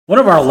One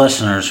of our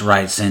listeners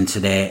writes in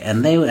today,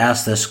 and they would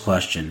ask this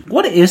question: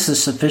 what is the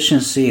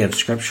sufficiency of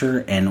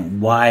Scripture, and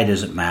why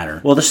does it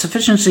matter? Well, the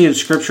sufficiency of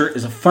Scripture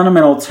is a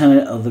fundamental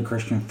tenet of the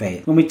Christian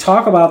faith. When we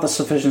talk about the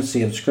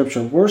sufficiency of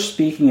Scripture, we're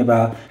speaking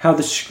about how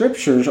the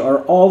Scriptures are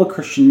all the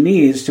Christian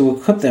needs to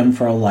equip them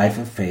for a life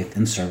of faith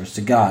and service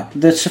to God.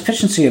 The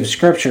sufficiency of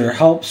Scripture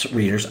helps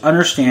readers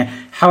understand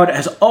how it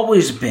has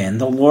always been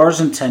the Lord's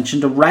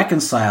intention to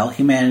reconcile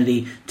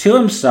humanity to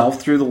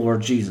Himself through the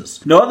Lord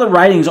Jesus. No other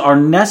writings are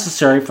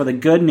necessary for the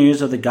good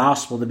news of the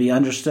gospel to be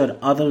understood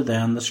other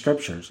than the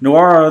Scriptures,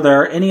 nor are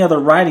there any other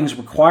writings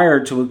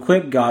required to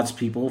equip God's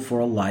people for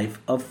a life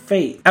of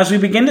faith. As we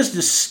begin to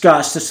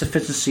discuss the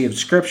sufficiency of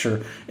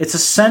Scripture, it's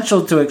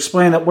essential to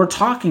explain that we're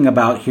talking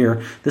about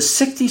here the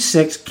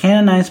 66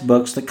 canonized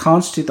books that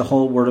constitute the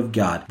whole Word of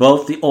God,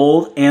 both the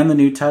Old and the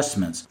New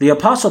Testaments. The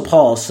Apostle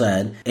Paul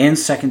said in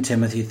 2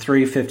 Timothy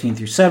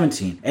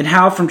 3:15-17, "And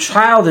how from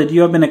childhood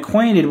you have been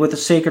acquainted with the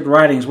sacred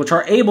writings, which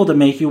are able to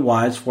make you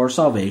wise for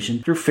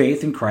salvation through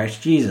faith in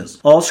Christ Jesus.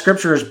 All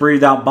Scripture is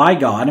breathed out by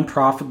God and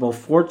profitable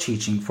for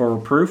teaching, for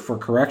reproof, for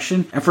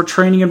correction, and for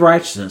training in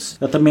righteousness,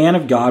 that the man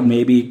of God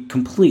may be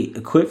complete,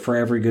 equipped for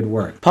every good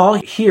work." Paul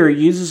here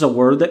uses a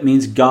word that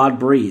means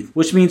God-breathed,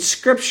 which means the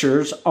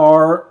Scriptures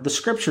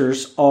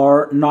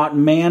are not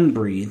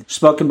man-breathed,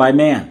 spoken by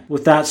man.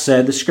 With that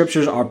said, the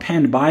Scriptures are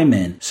penned by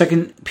men.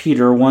 2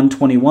 Peter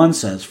 1:21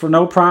 says, "For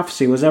no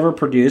prophecy was ever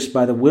produced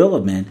by the will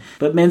of men,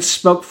 but men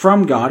spoke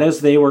from God as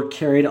they were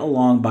carried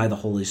along by the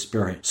Holy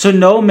Spirit." So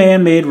no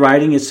man-made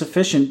writing is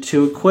sufficient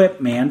to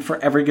equip man for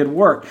every good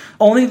work.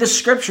 Only the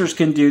Scriptures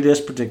can do this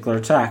particular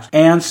task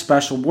and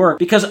special work,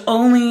 because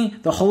only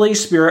the Holy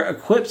Spirit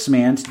equips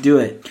man to do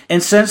it.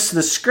 And since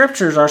the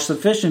Scriptures are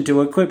sufficient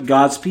to equip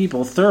God's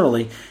people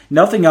thoroughly,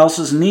 nothing else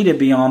is needed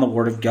beyond the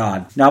Word of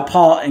God. Now,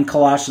 Paul in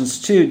Colossians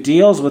 2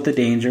 deals with the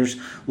dangers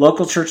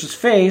local churches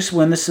face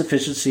when the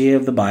sufficiency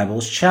of the Bible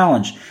is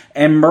challenged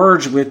and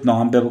merged with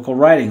non-biblical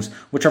writings,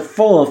 which are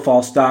full of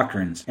false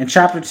doctrines. In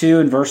chapter 2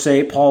 and verse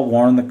 8, Paul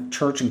warned the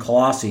church in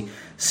Colossae,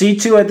 "See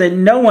to it that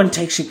no one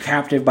takes you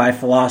captive by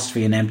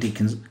philosophy and empty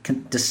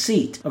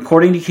deceit,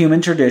 according to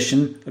human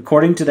tradition,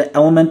 according to the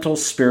elemental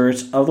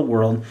spirits of the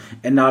world,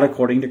 and not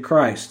according to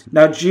Christ."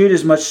 Now, Jude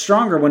is much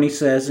stronger when he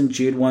says in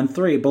Jude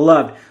 1:3,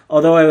 "Beloved,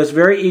 although I was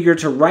very eager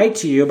to write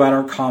to you about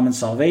our common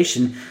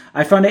salvation,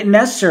 I found it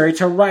necessary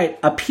to write,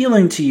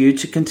 appealing to you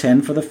to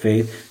contend for the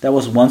faith that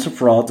was once and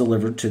for all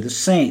delivered to the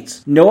saints."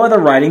 No other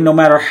writing, no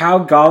matter how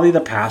godly the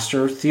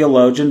pastor,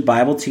 theologian,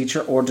 Bible teacher,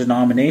 or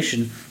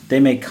denomination they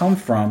may come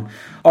from,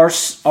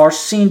 are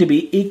seen to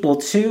be equal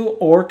to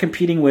or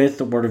competing with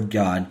the Word of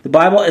God. The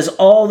Bible is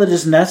all that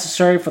is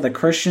necessary for the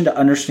Christian to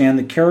understand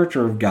the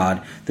character of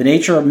God, the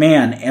nature of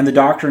man, and the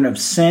doctrine of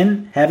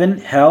sin,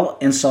 heaven, hell,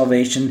 and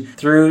salvation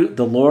through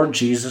the Lord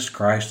Jesus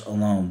Christ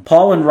alone.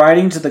 Paul, in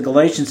writing to the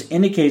Galatians,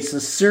 indicates the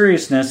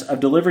seriousness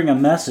of delivering a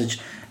message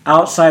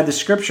outside the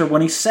Scripture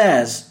when he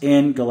says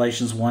in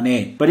Galatians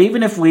 1:8, "But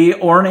even if we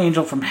or an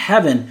angel from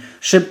heaven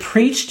should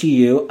preach to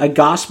you a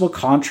gospel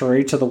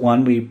contrary to the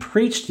one we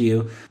preach to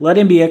you, let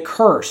him be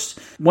accursed."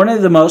 One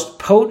of the most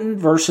potent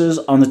verses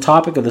on the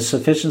topic of the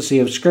sufficiency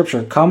of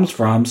Scripture comes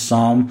from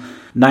Psalm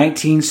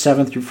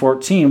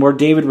 19:7-14, where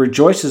David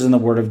rejoices in the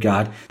Word of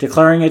God,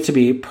 declaring it to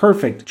be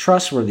perfect,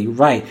 trustworthy,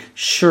 right,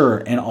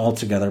 sure, and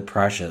altogether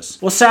precious.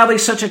 Well, sadly,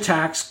 such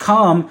attacks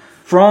come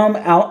from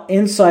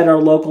inside our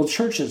local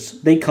churches.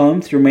 They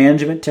come through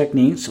management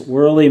techniques,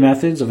 worldly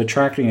methods of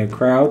attracting a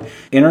crowd,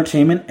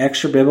 entertainment,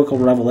 extra-biblical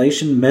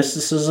revelation,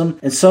 mysticism,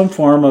 and some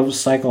form of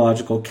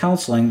psychological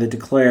counseling that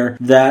declare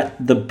that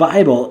the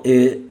Bible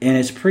and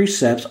its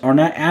precepts are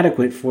not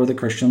adequate for the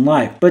Christian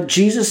life. But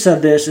Jesus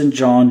said this in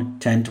John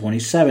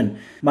 10:27,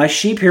 "My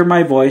sheep hear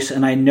my voice,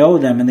 and I know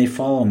them, and they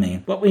follow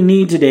me." What we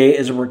need today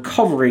is a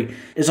recovery,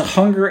 is a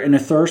hunger and a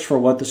thirst for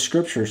what the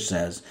Scripture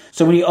says.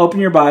 So when you open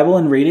your Bible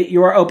and read it,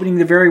 you are opening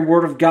the very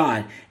Word of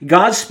God.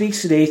 God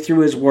speaks today through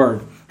His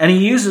Word, and He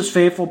uses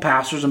faithful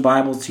pastors and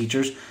Bible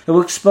teachers who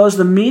will expose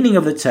the meaning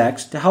of the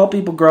text to help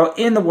people grow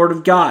in the Word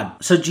of God.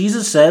 So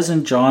Jesus says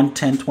in John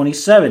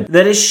 10:27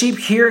 that His sheep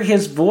hear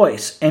His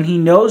voice, and He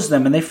knows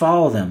them, and they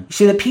follow them. You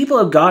see, the people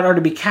of God are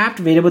to be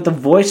captivated with the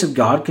voice of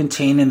God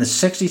contained in the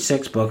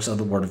 66 books of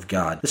the Word of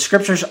God. The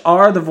Scriptures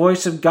are the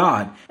voice of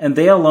God, and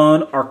they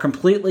alone are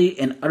completely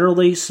and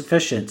utterly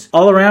sufficient.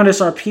 All around us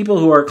are people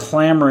who are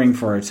clamoring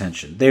for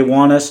attention. They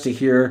want us to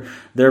hear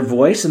their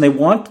voice, and they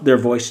want their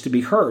voice to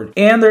be heard,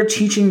 and their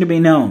teaching to be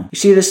known. You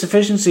see, the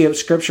sufficiency of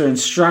Scripture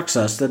instructs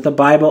us that the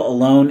Bible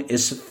alone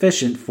is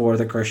sufficient for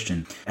the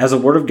Christian. As the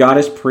Word of God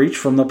is preached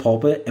from the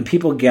pulpit and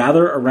people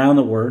gather around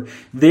the Word,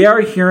 they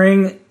are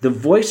hearing the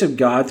voice of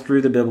God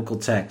through the biblical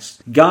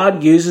text.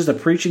 God uses the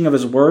preaching of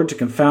his word to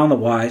confound the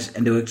wise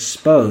and to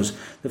expose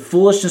the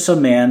foolishness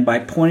of man by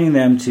pointing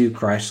them to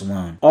Christ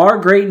alone. Our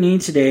great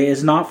need today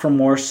is not for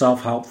more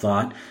self-help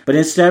thought, but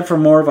instead for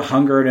more of a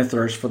hunger and a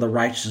thirst for the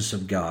righteousness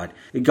of God.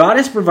 God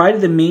has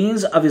provided the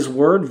means of his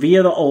word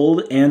via the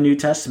Old and New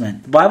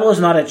Testament. The Bible is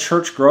not a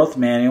church growth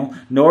manual,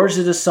 nor is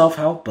it a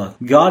self-help book.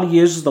 God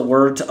uses the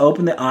word to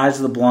open the eyes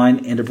of the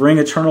blind and to bring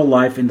eternal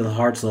life into the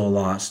hearts of the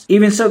lost.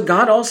 Even so,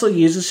 God also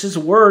uses his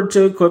word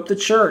to equip the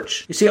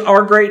church. You see,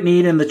 our great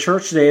need in the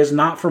church today is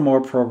not for more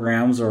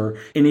programs or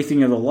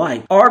anything of the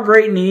like. Our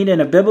great need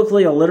in a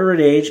biblically illiterate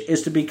age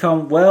is to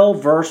become well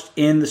versed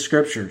in the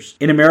scriptures.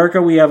 In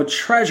America, we have a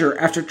treasure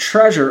after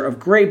treasure of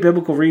great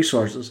biblical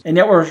resources, and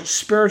yet we're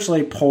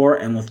spiritually poor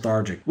and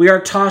lethargic. We are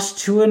tossed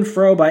to and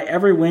fro by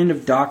every wind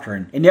of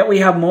doctrine, and yet we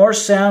have more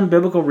sound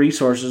biblical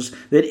resources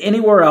than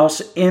anywhere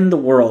else in the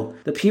world.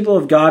 The people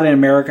of God in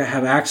America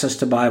have access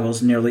to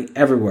Bibles nearly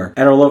everywhere,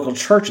 at our local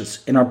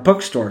churches, in our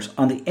bookstores,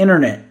 on the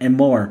internet, and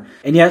more.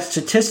 And yet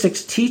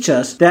statistics teach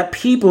us that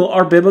people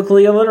are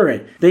biblically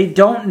illiterate. They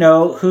don't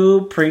know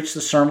who preached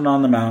the Sermon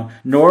on the Mount,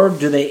 nor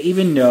do they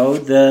even know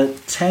the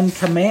 10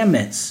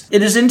 Commandments.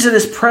 It is into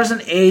this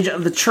present age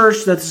of the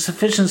church that the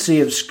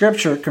sufficiency of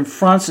Scripture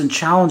confronts and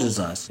challenges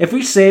us. If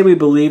we say we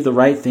believe the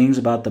right things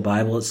about the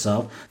Bible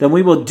itself, then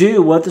we will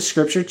do what the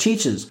Scripture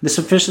teaches. The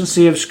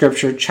sufficiency of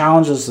Scripture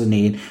challenges the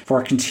need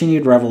for a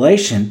continued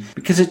revelation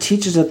because it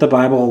teaches that the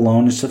Bible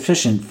alone is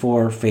sufficient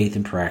for faith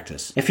and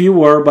practice. If you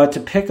were but to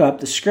pick up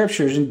the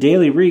Scriptures and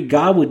daily read,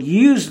 God would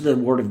use the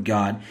Word of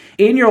God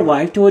in your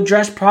life to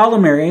address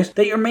problem areas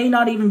that you may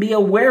not even be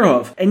aware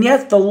of. And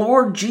yet the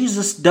Lord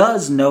Jesus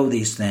does know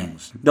these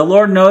things. The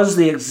Lord knows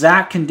the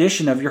exact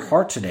condition of your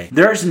heart today.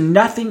 There is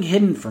nothing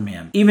hidden from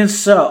him. Even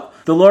so,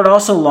 the Lord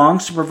also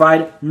longs to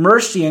provide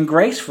mercy and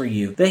grace for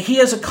you that he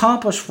has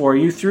accomplished for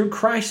you through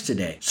Christ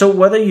today. So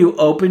whether you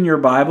open your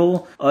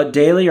Bible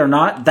daily or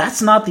not,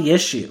 that's not the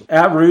issue.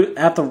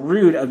 At the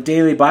root of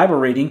daily Bible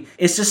reading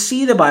is to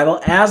see the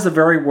Bible as the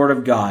very Word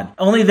of God.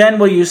 Only then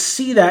will you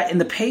see that in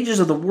the pages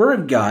of the Word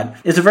of God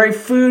is the very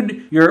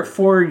food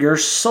for your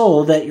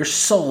soul that your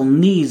soul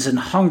needs and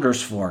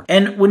hungers for.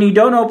 And when you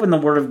don't open the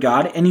Word of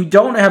God and you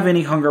don't have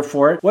any hunger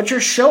for it, what you're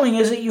showing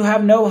is that you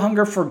have no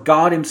hunger for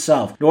God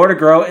himself, nor to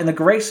grow in the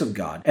grace of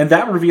God. And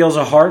that reveals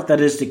a heart that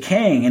is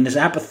decaying and is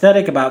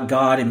apathetic about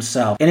God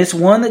himself. And it's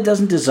one that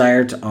doesn't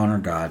desire to honor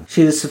God.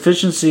 See, the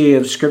sufficiency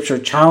of Scripture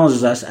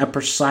challenges us at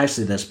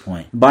precisely this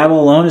point. The Bible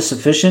alone is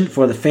sufficient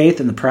for the faith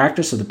and the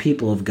practice of the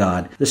people of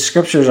God. The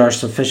Scriptures are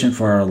sufficient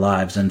for our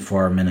lives and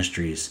for our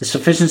ministries. The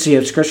sufficiency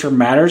of Scripture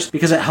matters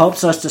because it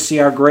helps us to see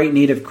our great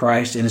need of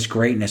Christ and his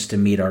greatness to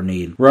meet our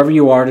need. Wherever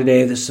you are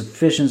today, the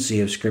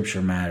sufficiency of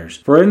Scripture matters.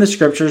 For in the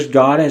Scriptures,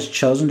 God has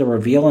chosen to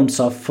reveal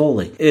himself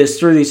fully. It is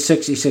through these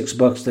 66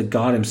 books that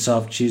God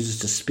himself chooses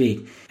to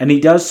speak, and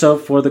he does so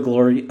for the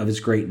glory of his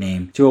great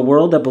name. To a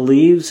world that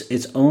believes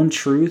its own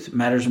truth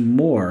matters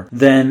more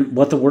than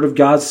what the Word of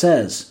God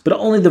says. But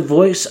only the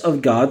voice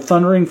of God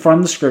thundering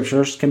from the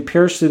Scriptures can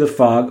pierce through the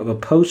fog of a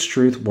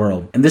post-truth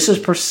world. And this is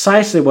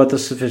precisely what the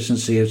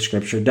sufficiency of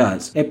Scripture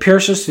does. It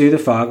pierces through the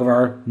fog of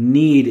our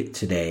need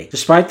today.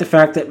 Despite the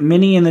fact that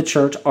many in the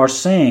church are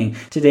saying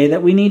today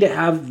that we need to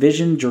have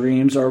vision,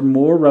 dreams, or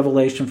more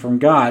revelation from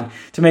God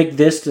to make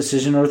this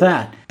decision or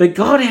that. But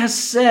God has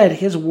said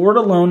his word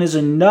alone is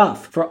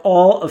enough for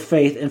all of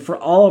faith and for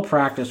all of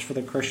practice for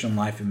the Christian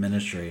life and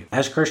ministry.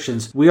 As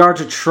Christians, we are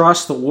to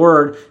trust the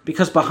word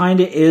because behind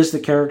it is the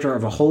character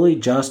of a holy,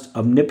 just,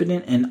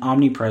 omnipotent, and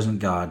omnipresent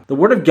God. The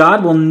word of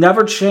God will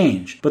never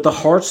change, but the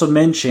hearts of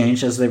men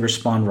change as they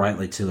respond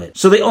rightly to it.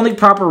 So the only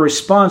proper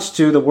response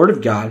to the word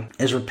of God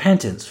is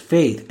repentance,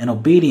 faith, and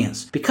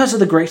obedience because of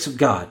the grace of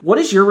God. What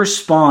is your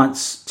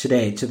response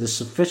today to the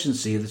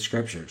sufficiency of the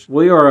Scriptures?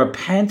 Will you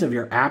repent of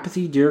your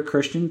apathy, dear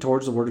Christian,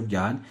 towards the word of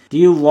God? Do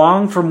you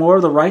long for more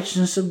of the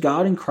righteousness of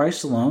God in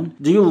Christ alone?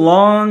 Do you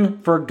long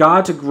for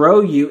God to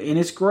grow you in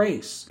his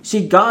grace?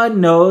 See, God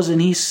knows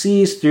and he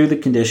sees through the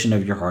condition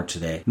of your heart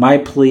today. My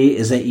plea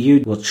is that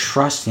you will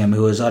trust him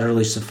who is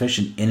utterly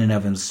sufficient in and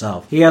of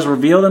himself. He has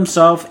revealed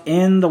himself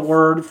in the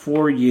word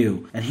for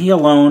you, and he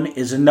alone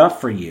is enough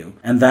for you.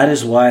 And that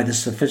is why the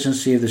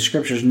sufficiency of the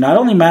Scriptures not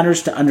only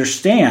matters to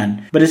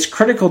understand, but it's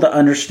critical to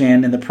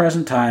understand in the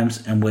present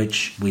times in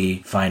which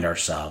we find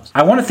ourselves.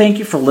 I want to thank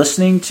you for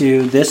listening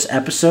to this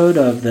episode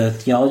of the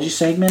theology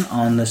segment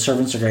on the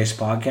Servants of Grace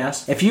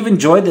podcast. If you've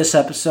enjoyed this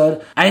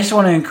episode, I just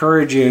want to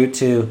encourage you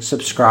to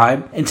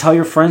subscribe and tell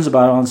your friends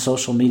about it on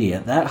social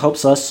media. That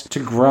helps us to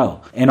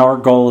grow. And our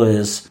goal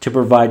is to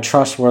provide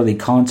trustworthy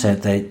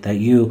content that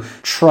you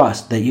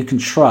trust, that you can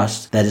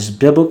trust, that is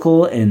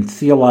biblical and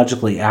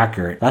theologically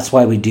accurate. That's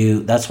why I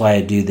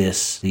do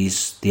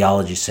these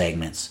theology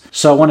segments.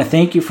 So I want to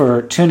thank you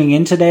for tuning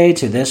in today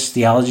to this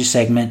theology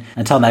segment.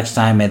 Until next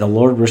time, may the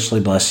Lord richly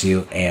bless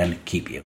you and keep you.